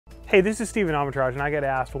Hey, this is Steven Armitage, and I get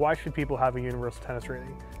asked, why should people have a universal tennis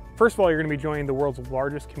rating? First of all, you're going to be joining the world's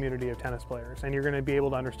largest community of tennis players, and you're going to be able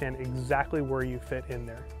to understand exactly where you fit in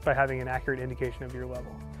there by having an accurate indication of your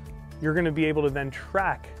level. You're going to be able to then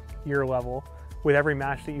track your level with every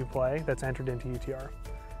match that you play that's entered into UTR.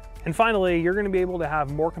 And finally, you're going to be able to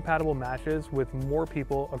have more compatible matches with more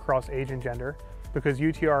people across age and gender, because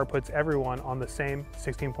UTR puts everyone on the same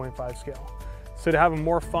 16.5 scale. So to have a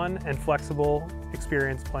more fun and flexible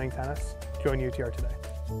experience playing tennis, join UTR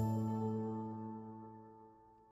today.